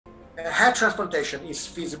heart transplantation is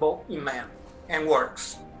feasible in man and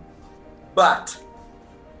works, but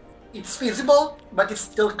it's feasible, but it's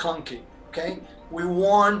still clunky, okay? We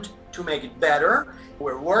want to make it better.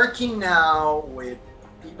 We're working now with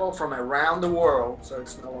people from around the world, so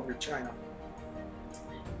it's no longer China,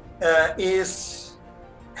 is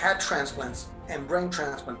heart transplants and brain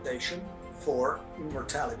transplantation for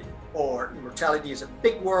immortality. Or immortality is a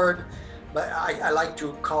big word, but I like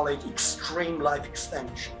to call it extreme life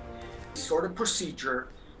extension. This sort of procedure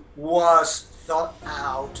was thought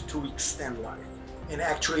out to extend life. And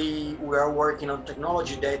actually, we are working on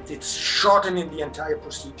technology that it's shortening the entire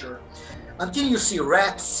procedure. Until you see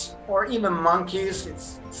rats or even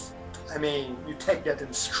monkeys, I mean, you take that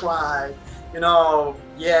in stride,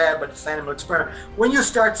 yeah, but it's animal experiment. When you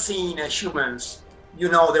start seeing humans, you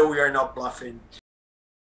know that we are not bluffing.